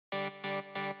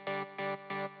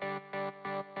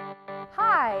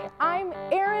Hi, I'm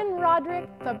Erin Roderick,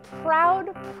 the proud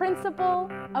principal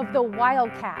of the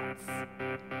Wildcats.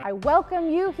 I welcome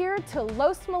you here to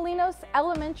Los Molinos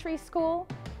Elementary School,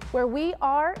 where we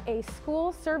are a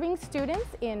school serving students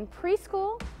in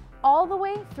preschool all the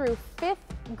way through 5th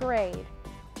grade.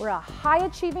 We're a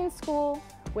high-achieving school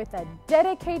with a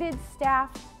dedicated staff,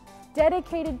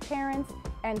 dedicated parents,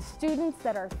 and students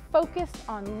that are focused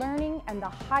on learning and the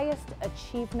highest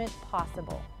achievement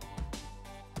possible.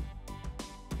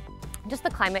 Just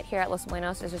the climate here at Los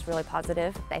Molinos is just really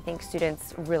positive. I think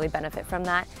students really benefit from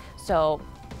that. So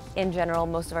in general,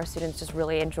 most of our students just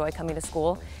really enjoy coming to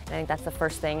school. And I think that's the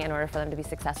first thing. In order for them to be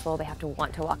successful, they have to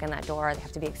want to walk in that door. They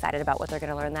have to be excited about what they're going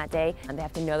to learn that day. And they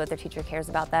have to know that their teacher cares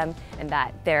about them and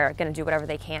that they're going to do whatever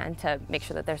they can to make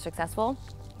sure that they're successful.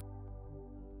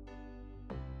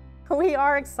 We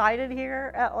are excited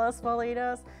here at Los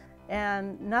Molinos,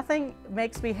 and nothing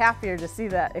makes me happier to see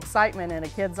that excitement in a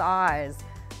kid's eyes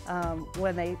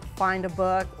when they find a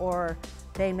book or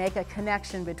they make a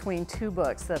connection between two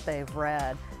books that they've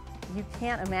read. You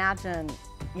can't imagine,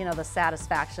 the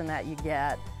satisfaction that you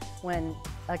get when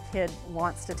a kid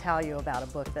wants to tell you about a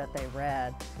book that they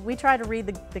read. We try to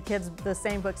read the kids the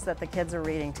same books that the kids are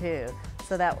reading too,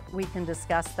 so that we can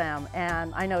discuss them.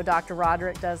 And I know Dr.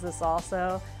 Roderick does this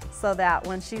also, so that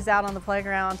when she's out on the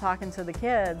playground talking to the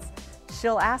kids,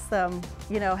 she'll ask them,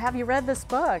 have you read this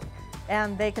book?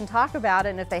 And they can talk about it,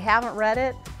 and if they haven't read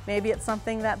it, maybe it's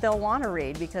something that they'll want to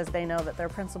read because they know that their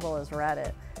principal has read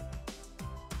it.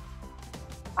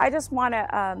 I just want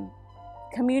to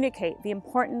communicate the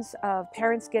importance of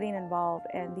parents getting involved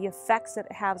and the effects that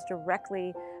it has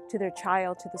directly to their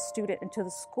child, to the student, and to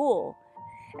the school.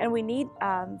 And we need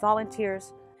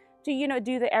volunteers to,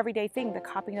 do the everyday thing, the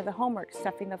copying of the homework,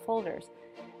 stuffing the folders.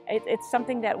 It's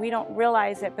something that we don't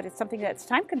realize it, but it's something that's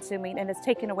time-consuming and it's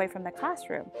taken away from the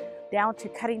classroom, down to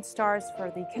cutting stars for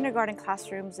the kindergarten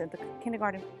classrooms and the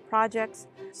kindergarten projects.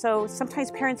 So sometimes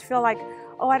parents feel like,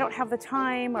 oh, I don't have the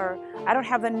time, or I don't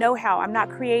have the know-how, I'm not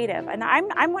creative. And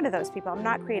I'm one of those people, I'm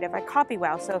not creative, I copy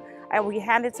well, so I will be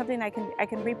handed something, I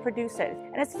can reproduce it.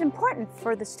 And it's important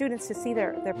for the students to see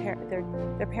their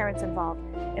parents involved.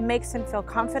 It makes them feel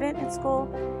confident in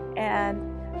school, and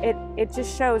it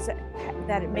just shows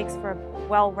that it makes for a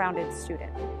well-rounded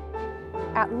student.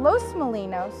 At Los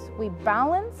Molinos, we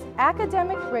balance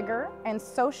academic rigor and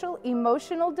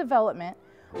social-emotional development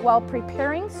while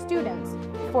preparing students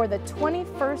for the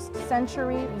 21st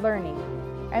century learning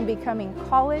and becoming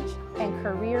college and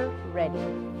career ready.